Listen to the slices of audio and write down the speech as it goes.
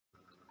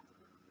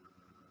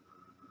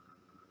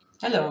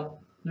Hello,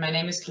 my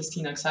name is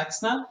Christina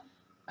Gsaxner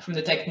from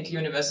the Technical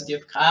University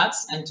of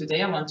Graz, and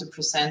today I want to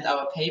present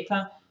our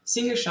paper,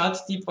 Single-Shot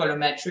Deep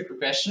Volumetric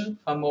Regression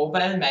for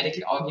Mobile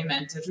Medical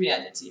Augmented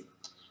Reality.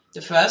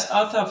 The first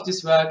author of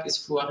this work is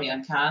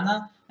Florian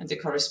Karner, and the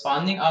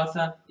corresponding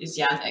author is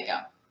Jan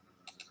Egger.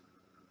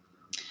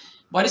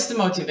 What is the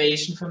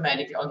motivation for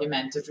medical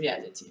augmented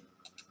reality?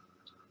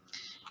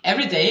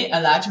 Every day,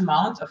 a large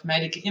amount of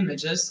medical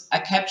images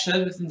are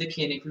captured within the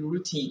clinical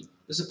routine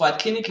to support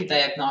clinical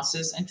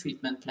diagnosis and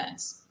treatment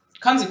plans.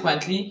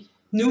 Consequently,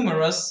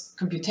 numerous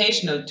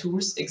computational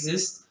tools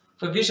exist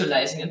for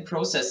visualizing and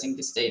processing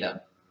this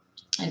data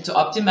and to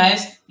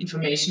optimize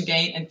information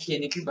gain and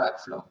clinical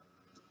workflow.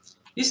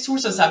 These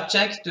tools are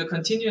subject to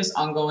continuous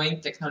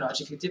ongoing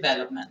technological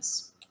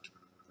developments.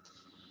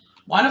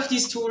 One of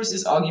these tools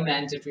is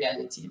augmented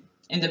reality.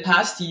 In the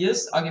past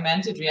years,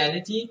 augmented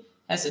reality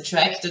has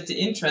attracted the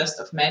interest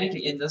of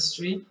medical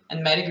industry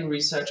and medical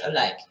research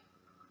alike,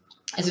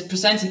 as it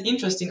presents an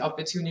interesting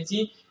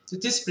opportunity to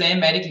display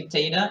medical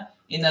data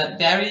in a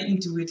very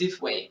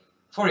intuitive way.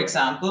 For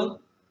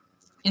example,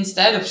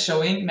 instead of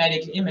showing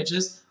medical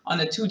images on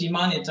a 2D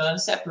monitor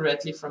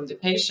separately from the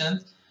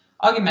patient,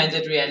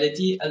 augmented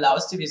reality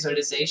allows the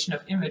visualization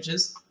of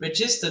images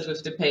registered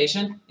with the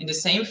patient in the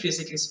same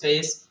physical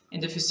space in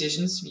the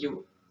physician's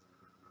view.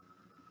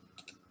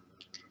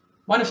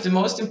 One of the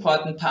most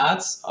important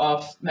parts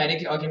of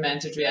medical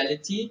augmented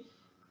reality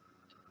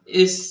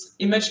is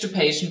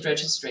image-to-patient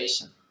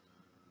registration.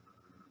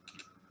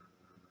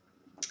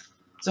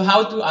 So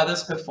how do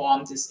others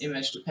perform this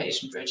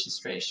image-to-patient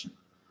registration?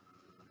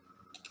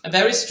 A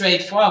very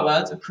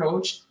straightforward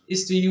approach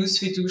is to use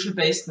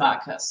fiducial-based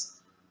markers.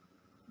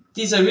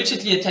 These are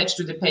rigidly attached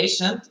to the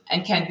patient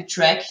and can be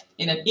tracked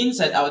in an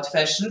inside-out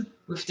fashion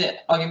with the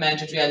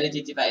augmented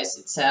reality device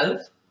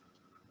itself,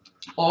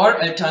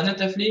 or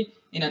alternatively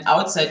in an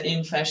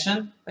outside-in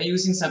fashion by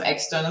using some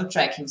external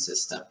tracking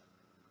system.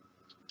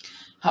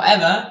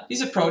 However,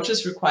 these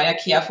approaches require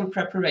careful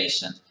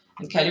preparation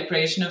and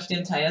calibration of the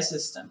entire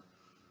system.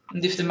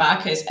 And if the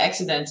marker is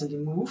accidentally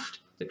moved,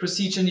 the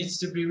procedure needs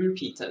to be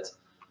repeated.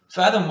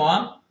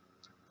 Furthermore,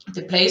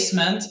 the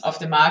placement of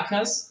the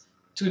markers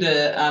to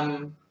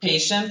the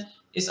patient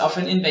is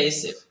often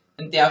invasive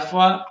and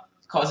therefore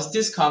causes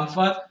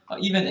discomfort or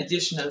even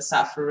additional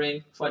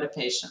suffering for the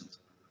patient.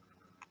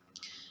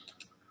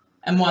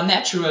 A more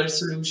natural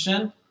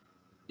solution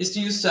is to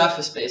use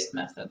surface-based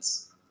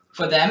methods.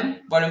 For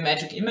them,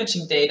 volumetric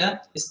imaging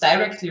data is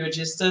directly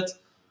registered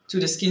to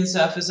the skin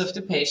surface of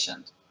the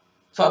patient.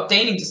 For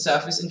obtaining the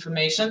surface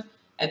information,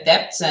 a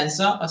depth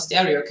sensor or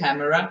stereo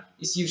camera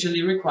is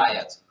usually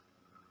required.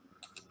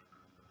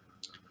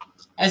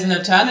 As an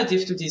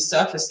alternative to these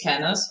surface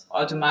scanners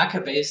or to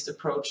marker-based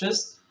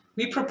approaches,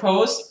 we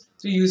propose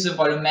to use a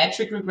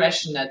volumetric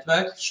regression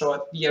network,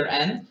 short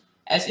VRN,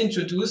 as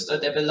introduced or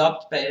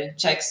developed by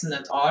Gsaxner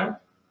et al.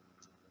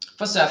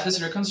 For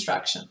surface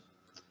reconstruction.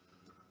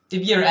 The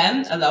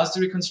VRN allows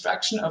the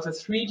reconstruction of a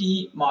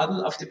 3D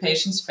model of the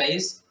patient's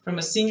face from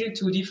a single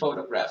 2D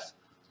photograph.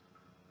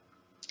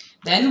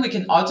 Then we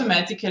can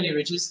automatically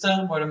register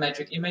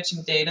volumetric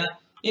imaging data,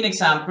 in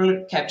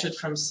example captured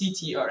from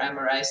CT or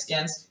MRI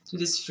scans, to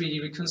this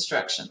 3D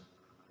reconstruction.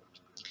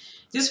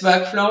 This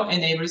workflow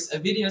enables a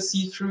video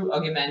see-through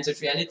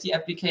augmented reality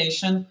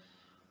application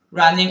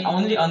running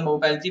only on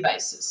mobile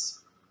devices,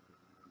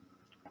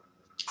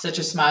 such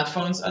as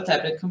smartphones or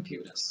tablet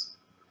computers.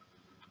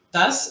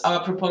 Thus,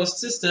 our proposed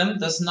system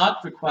does not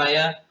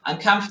require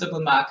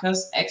uncomfortable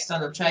markers,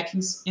 external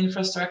tracking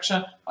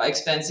infrastructure, or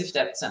expensive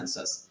depth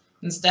sensors.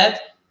 Instead,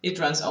 it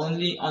runs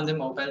only on the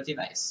mobile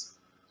device.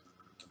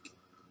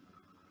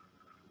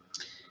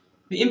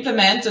 We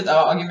implemented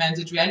our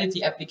augmented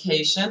reality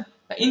application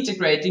by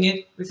integrating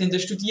it within the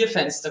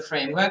StudierFenster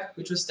framework,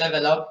 which was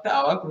developed by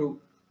our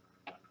group.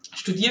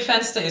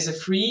 StudierFenster is a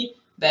free,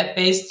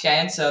 web-based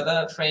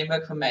client-server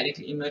framework for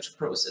medical image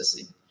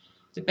processing.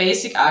 The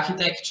basic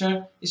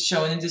architecture is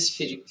shown in this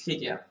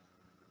figure.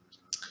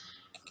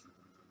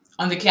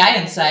 On the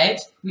client side,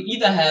 we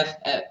either have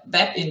a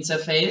web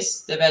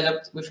interface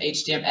developed with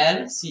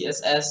HTML,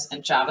 CSS,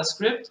 and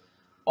JavaScript,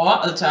 or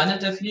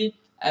alternatively,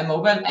 a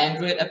mobile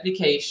Android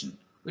application,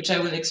 which I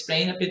will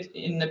explain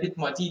in a bit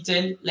more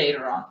detail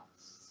later on.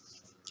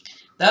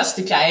 Thus,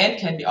 the client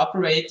can be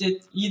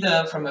operated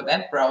either from a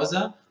web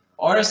browser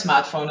or a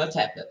smartphone or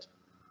tablet.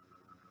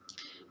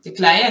 The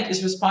client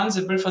is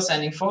responsible for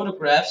sending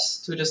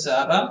photographs to the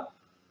server,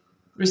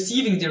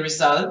 receiving the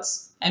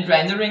results, and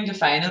rendering the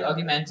final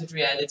augmented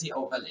reality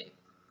overlay.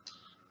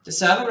 The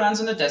server runs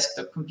on a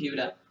desktop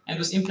computer and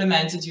was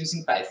implemented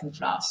using Python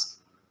Flask.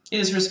 It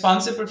is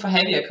responsible for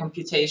heavier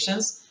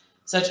computations,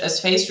 such as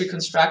face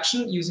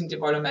reconstruction using the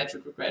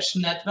volumetric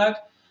regression network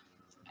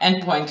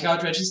and point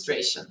cloud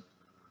registration.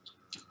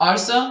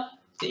 Also,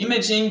 the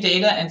imaging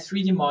data and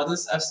 3D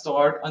models are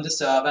stored on the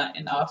server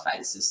in our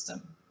file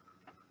system.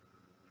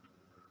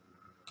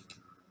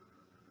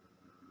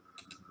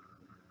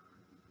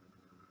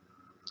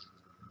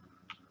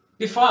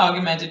 Before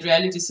augmented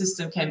reality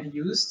system can be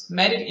used,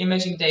 medical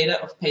imaging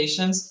data of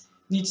patients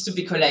needs to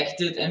be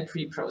collected and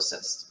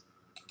pre-processed.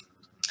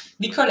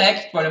 We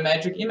collect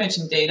volumetric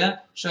imaging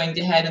data showing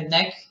the head and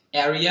neck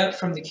area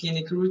from the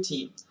clinical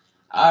routine.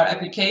 Our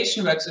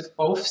application works with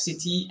both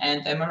CT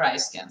and MRI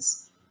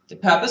scans. The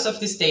purpose of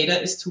this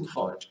data is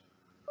twofold.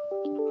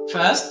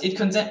 First, it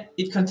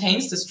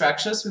contains the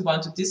structures we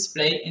want to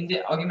display in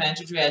the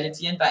augmented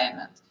reality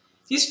environment.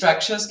 These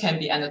structures can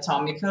be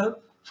anatomical,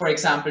 for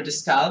example the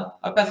skull,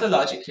 or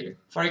pathological,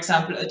 for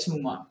example a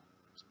tumor.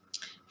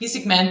 We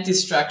segment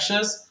these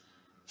structures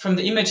from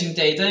the imaging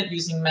data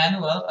using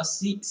manual or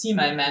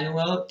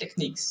semi-manual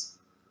techniques.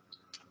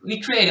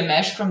 We create a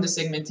mesh from the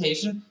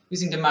segmentation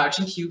using the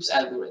margin cubes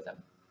algorithm.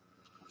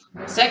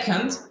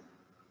 Second,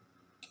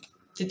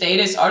 the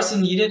data is also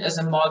needed as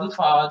a model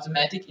for our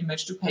automatic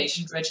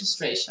image-to-patient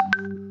registration.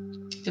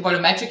 The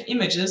volumetric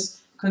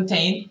images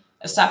contain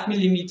a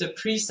sub-millimeter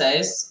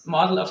precise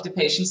model of the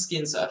patient's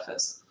skin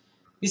surface.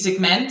 We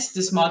segment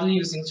this model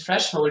using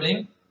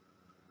thresholding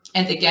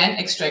and again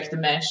extract the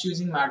mesh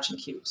using margin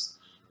cubes.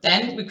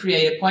 Then we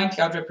create a point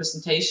cloud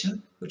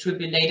representation, which will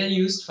be later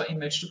used for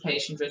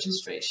image-to-patient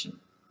registration.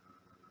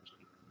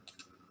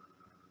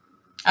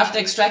 After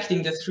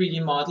extracting the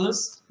 3D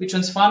models, we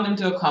transform them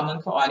to a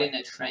common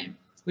coordinate frame,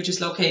 which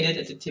is located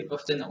at the tip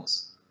of the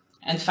nose.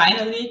 And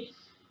finally,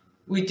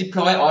 we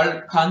deploy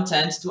all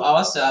content to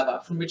our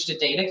server, from which the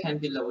data can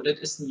be loaded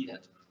as needed.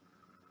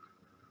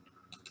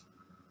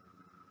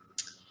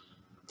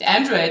 The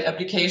Android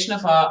application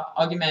of our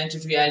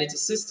augmented reality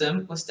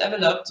system was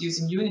developed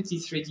using Unity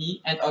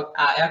 3D and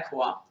AR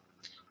Core.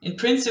 In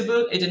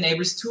principle, it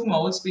enables two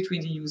modes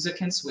between the user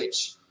can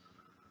switch: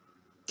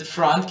 the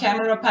front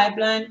camera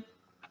pipeline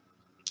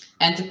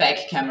and the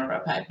back camera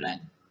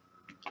pipeline.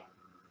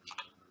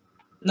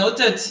 Note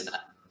that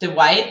the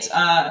white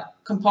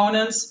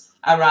components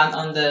are run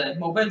on the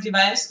mobile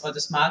device or the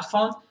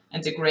smartphone,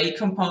 and the gray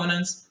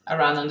components are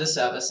run on the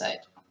server side.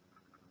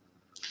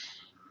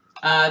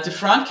 The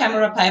front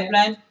camera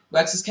pipeline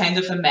works as kind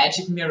of a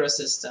magic mirror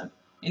system,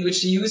 in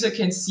which the user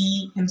can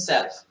see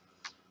himself.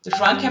 The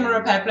front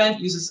camera pipeline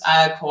uses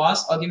AR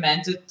Core's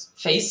Augmented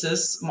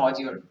Faces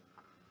module.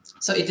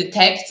 So it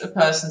detects a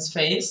person's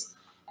face,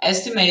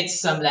 estimates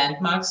some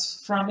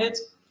landmarks from it,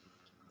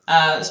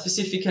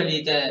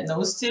 specifically the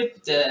nose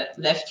tip, the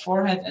left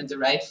forehead and the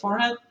right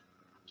forehead.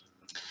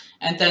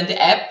 And then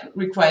the app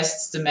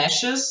requests the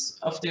meshes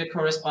of the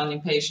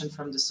corresponding patient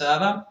from the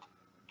server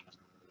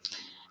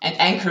and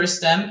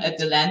anchors them at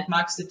the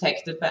landmarks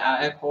detected by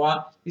AR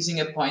Core using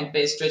a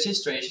point-based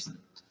registration.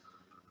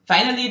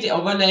 Finally, the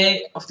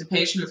overlay of the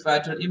patient with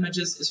virtual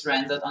images is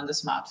rendered on the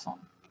smartphone.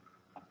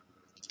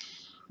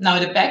 Now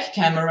the back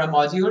camera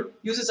module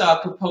uses our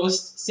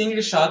proposed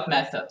single-shot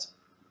method.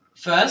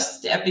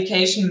 First, the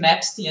application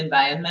maps the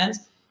environment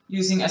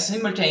using a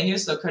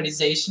simultaneous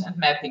localization and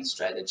mapping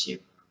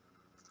strategy.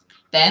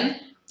 Then,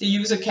 the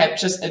user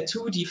captures a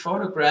 2D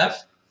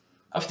photograph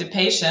of the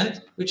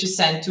patient, which is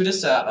sent to the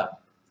server.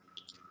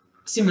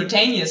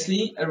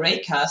 Simultaneously, a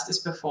raycast is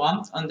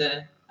performed on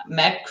the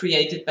map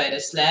created by the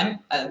SLAM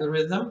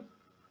algorithm.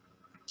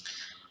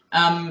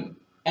 And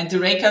the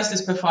raycast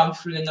is performed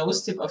through the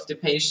nose tip of the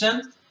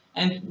patient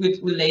and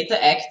will later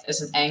act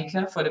as an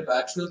anchor for the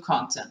virtual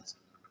content.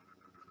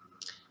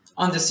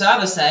 On the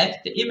server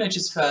side, the image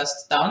is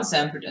first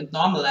downsampled and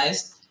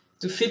normalized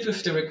to fit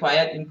with the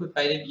required input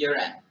by the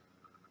VRM.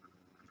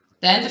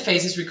 Then the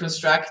face is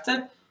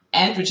reconstructed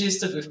and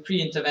registered with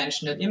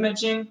pre-interventional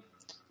imaging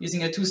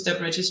using a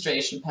two-step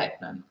registration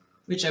pipeline,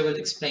 which I will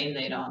explain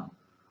later on.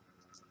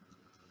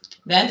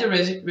 Then the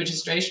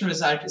registration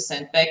result is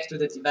sent back to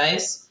the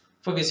device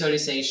for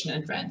visualization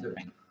and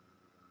rendering.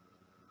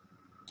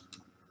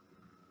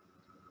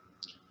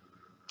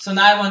 So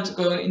now I want to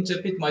go into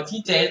a bit more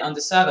detail on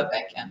the server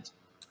backend.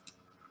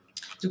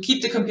 To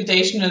keep the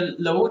computational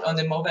load on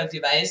the mobile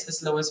device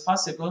as low as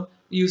possible,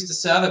 we use the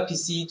server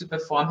PC to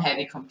perform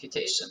heavy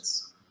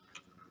computations.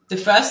 The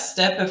first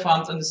step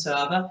performed on the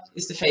server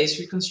is the face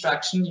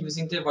reconstruction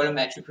using the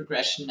Volumetric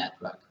Regression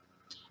network.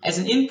 As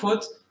an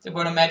input, the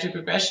Volumetric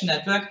Regression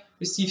network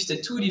receives the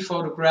 2D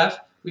photograph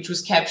which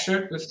was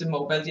captured with the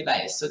mobile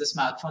device, so the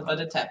smartphone or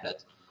the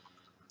tablet.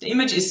 The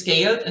image is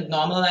scaled and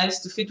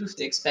normalized to fit with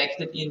the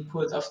expected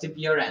input of the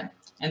VRM,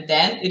 and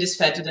then it is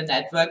fed to the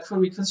network for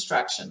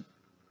reconstruction.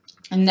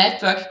 A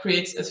network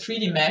creates a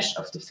 3D mesh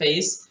of the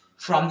face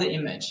from the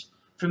image.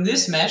 From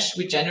this mesh,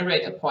 we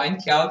generate a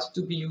point cloud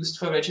to be used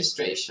for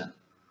registration.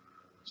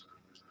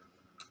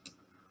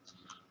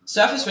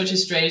 Surface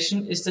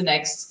registration is the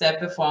next step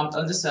performed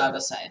on the server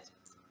side.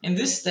 In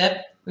this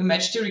step, we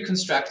match the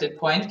reconstructed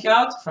point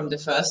cloud from the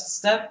first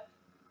step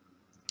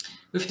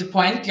with the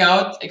point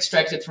cloud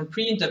extracted from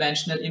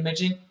pre-interventional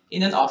imaging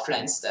in an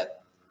offline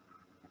step.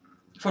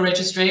 For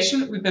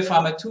registration, we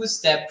perform a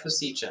two-step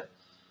procedure.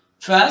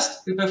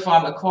 First, we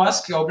perform a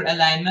coarse global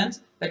alignment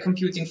by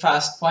computing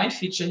fast point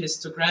feature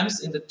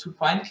histograms in the two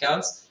point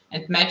clouds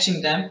and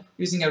matching them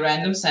using a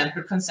random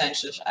sample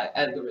consensus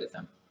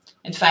algorithm.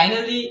 And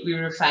finally, we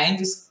refine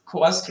this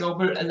coarse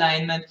global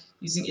alignment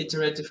using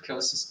iterative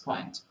closest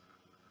point.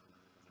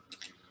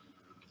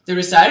 The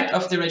result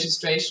of the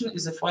registration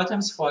is a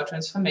 4x4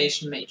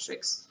 transformation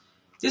matrix.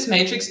 This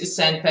matrix is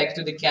sent back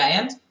to the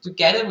client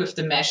together with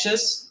the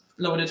meshes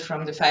loaded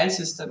from the file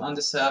system on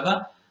the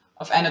server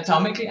of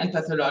anatomical and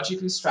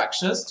pathological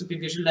structures to be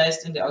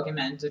visualized in the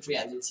augmented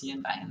reality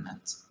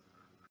environment.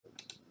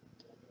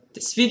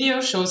 This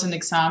video shows an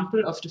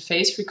example of the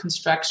face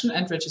reconstruction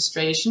and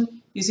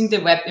registration using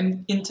the web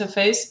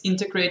interface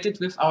integrated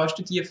with our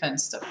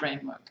StudierFenster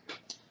framework.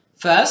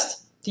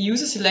 First, the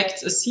user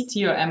selects a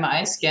CT or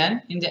MRI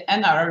scan in the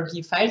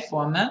NRRD file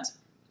format,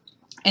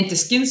 and the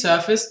skin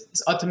surface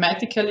is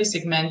automatically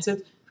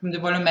segmented from the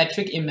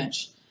volumetric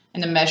image,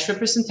 and a mesh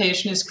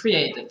representation is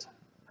created.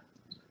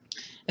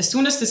 As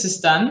soon as this is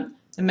done,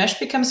 the mesh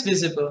becomes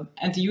visible,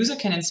 and the user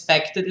can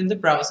inspect it in the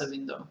browser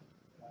window.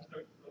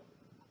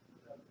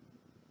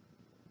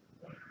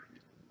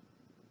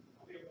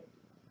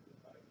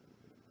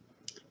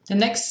 The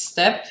next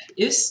step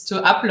is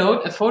to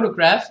upload a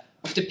photograph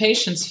of the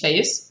patient's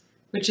face,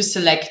 which is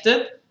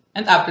selected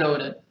and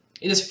uploaded.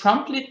 It is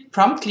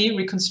promptly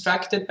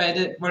reconstructed by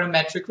the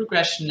Volumetric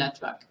Regression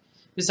network,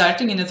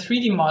 resulting in a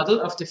 3D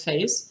model of the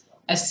face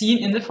as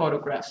seen in the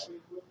photograph.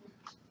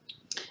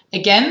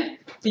 Again,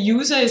 the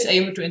user is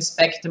able to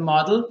inspect the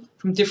model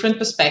from different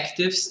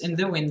perspectives in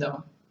the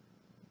window.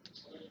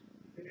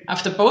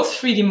 After both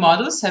 3D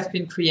models have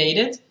been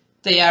created,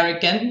 they are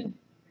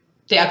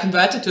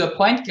converted to a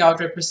point cloud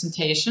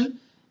representation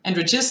and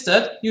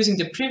registered using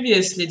the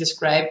previously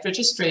described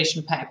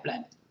registration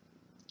pipeline.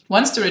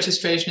 Once the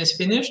registration is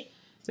finished,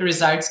 the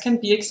results can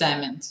be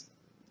examined.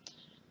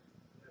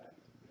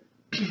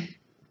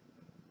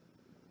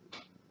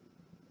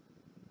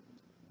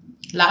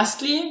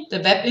 Lastly, the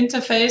web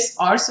interface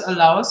also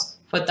allows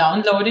for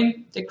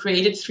downloading the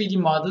created 3D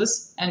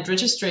models and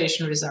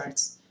registration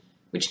results,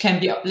 which can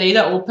be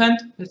later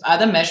opened with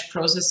other mesh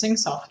processing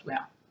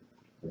software.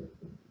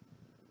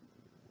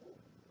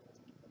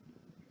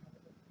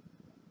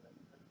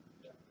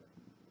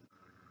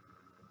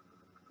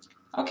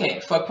 Okay,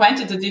 for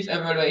quantitative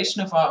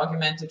evaluation of our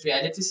augmented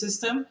reality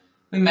system,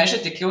 we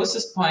measured the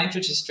closest point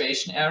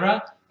registration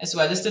error as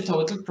well as the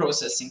total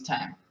processing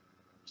time.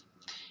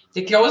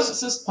 The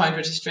closest point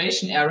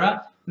registration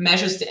error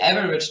measures the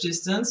average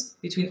distance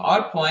between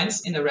all points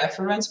in a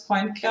reference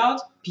point cloud,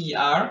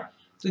 PR,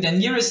 to their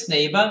nearest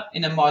neighbor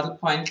in a model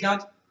point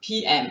cloud,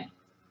 PM,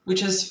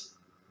 which is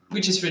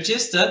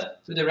registered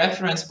to the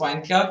reference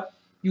point cloud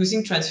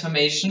using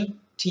transformation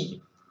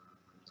T.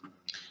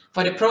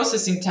 For the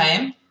processing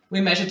time, we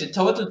measure the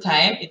total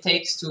time it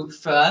takes to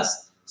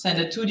first send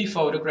a 2D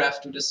photograph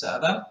to the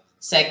server,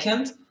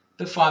 second,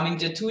 performing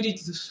the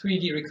 2D to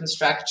 3D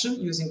reconstruction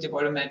using the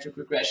Volumetric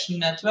Regression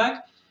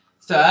network,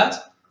 third,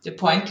 the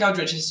point cloud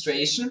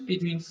registration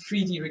between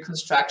 3D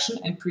reconstruction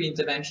and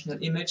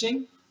pre-interventional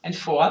imaging, and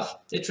fourth,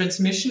 the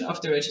transmission of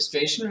the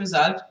registration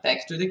result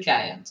back to the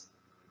client.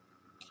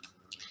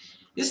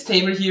 This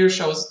table here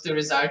shows the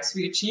results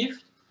we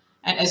achieved,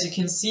 and as you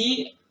can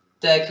see,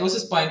 the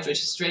closest point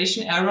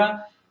registration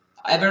error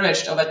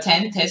averaged over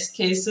 10 test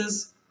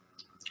cases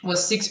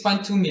was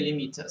 6.2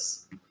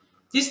 millimeters.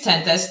 These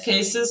 10 test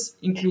cases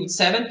include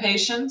 7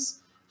 patients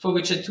for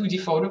which a 2D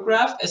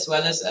photograph as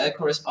well as a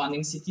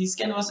corresponding CT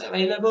scan was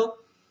available,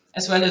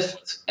 as well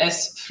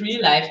as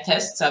 3 live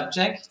test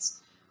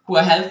subjects who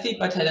are healthy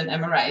but had an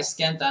MRI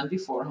scan done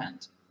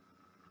beforehand.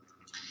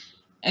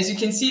 As you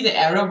can see, the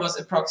error was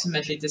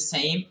approximately the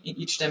same in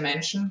each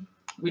dimension,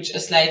 with a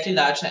slightly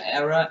larger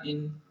error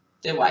in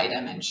the Y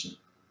dimension.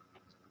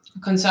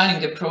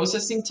 Concerning the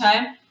processing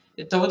time,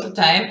 the total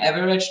time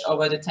averaged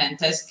over the 10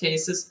 test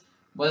cases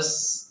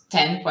was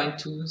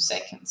 10.2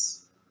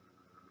 seconds.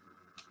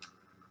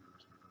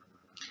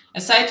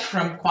 Aside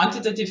from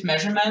quantitative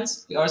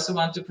measurements, we also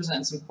want to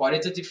present some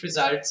qualitative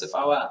results of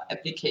our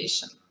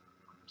application.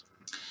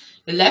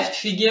 The left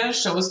figure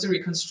shows the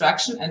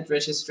reconstruction and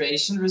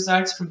registration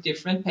results from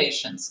different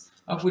patients,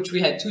 of which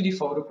we had 2D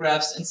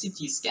photographs and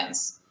CT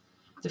scans.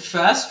 The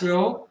first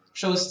row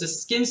shows the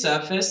skin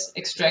surface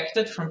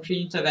extracted from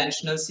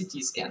pre-interventional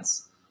CT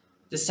scans.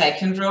 The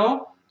second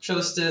row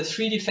shows the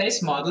 3D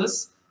face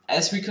models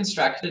as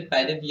reconstructed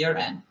by the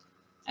VRN.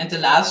 And the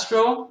last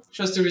row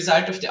shows the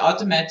result of the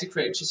automatic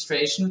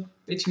registration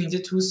between the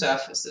two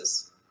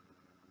surfaces.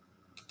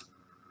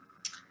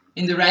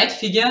 In the right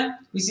figure,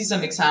 we see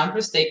some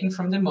examples taken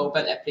from the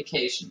mobile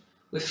application,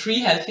 with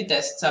 3 healthy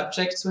test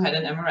subjects who had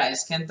an MRI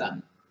scan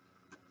done.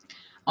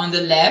 On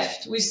the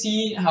left, we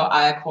see how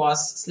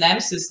IACore's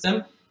SLAM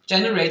system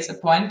generates a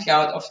point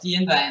cloud of the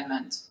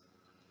environment.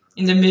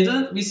 In the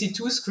middle, we see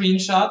 2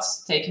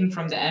 screenshots taken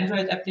from the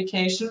Android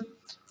application,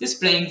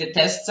 displaying the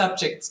test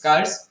subject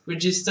skulls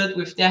registered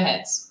with their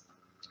heads.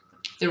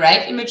 The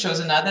right image shows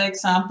another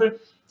example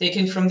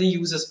taken from the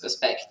user's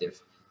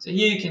perspective. So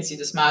here you can see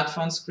the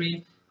smartphone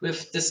screen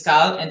with the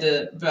skull and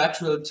the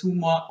virtual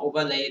tumor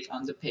overlaid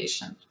on the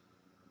patient.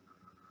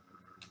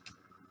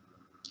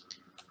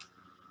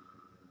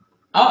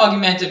 Our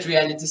augmented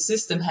reality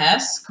system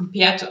has,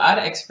 compared to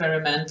other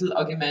experimental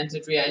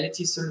augmented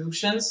reality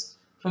solutions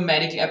for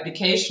medical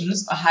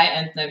applications or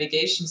high-end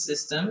navigation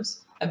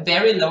systems, a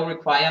very low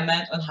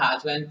requirement on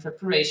hardware and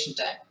preparation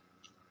time.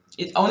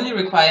 It only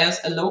requires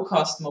a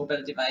low-cost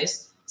mobile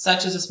device,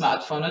 such as a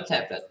smartphone or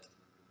tablet.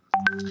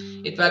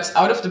 It works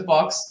out of the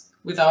box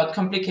without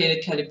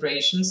complicated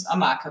calibrations or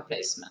marker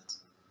placement.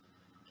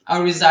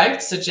 Our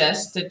results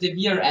suggest that the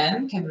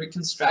VRN can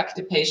reconstruct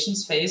the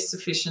patient's face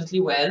sufficiently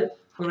well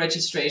for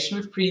registration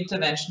with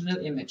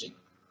pre-interventional imaging.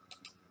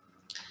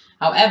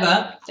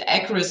 However, the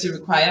accuracy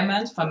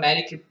requirements for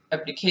medical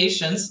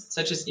applications,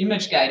 such as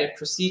image-guided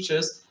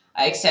procedures,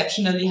 are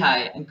exceptionally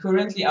high, and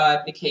currently our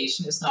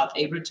application is not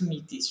able to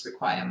meet these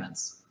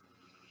requirements.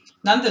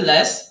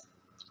 Nonetheless,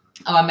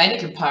 our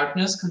medical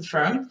partners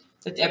confirmed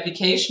that the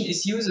application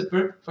is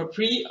usable for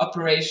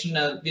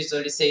pre-operational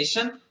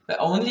visualization,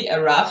 where only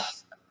a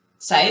rough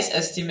size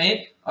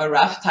estimate or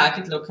rough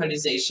target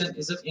localization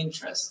is of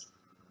interest.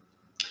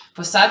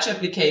 For such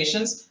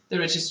applications, the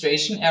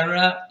registration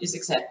error is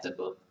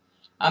acceptable.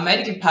 Our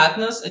medical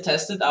partners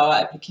attested our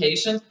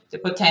application the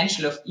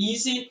potential of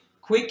easy,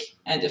 quick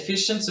and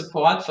efficient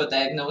support for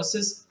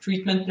diagnosis,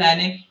 treatment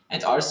planning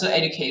and also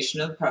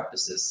educational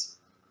purposes.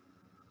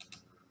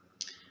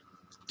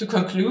 To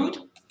conclude,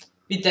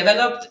 we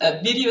developed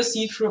a video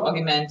see-through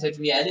augmented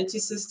reality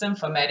system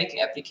for medical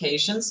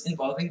applications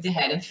involving the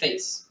head and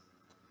face.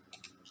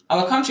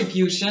 Our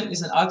contribution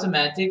is an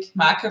automatic,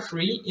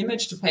 marker-free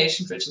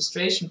image-to-patient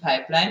registration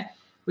pipeline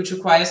which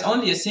requires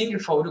only a single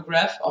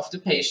photograph of the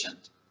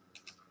patient.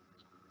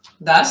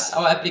 Thus,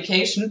 our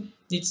application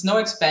needs no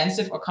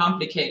expensive or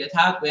complicated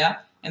hardware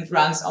and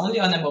runs only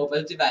on a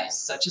mobile device,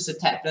 such as a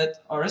tablet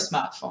or a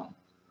smartphone.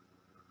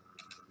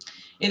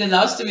 It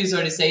allows the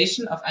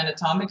visualization of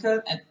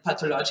anatomical and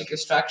pathological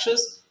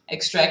structures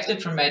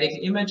extracted from medical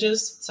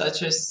images,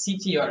 such as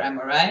CT or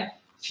MRI,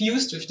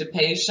 fused with the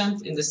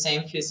patient in the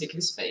same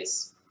physical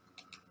space.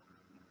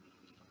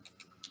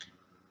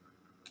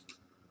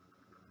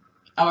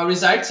 Our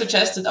results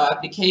suggest that our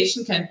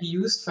application can be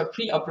used for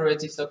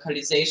preoperative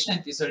localization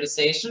and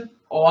visualization,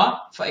 or,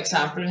 for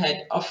example,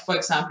 head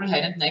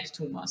and neck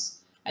tumors.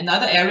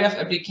 Another area of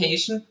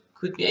application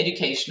could be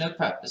educational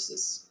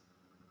purposes.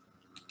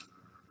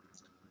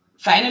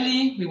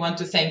 Finally, we want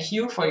to thank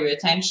you for your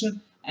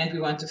attention, and we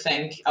want to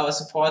thank our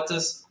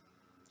supporters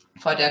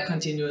for their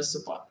continuous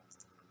support.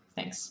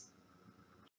 Thanks.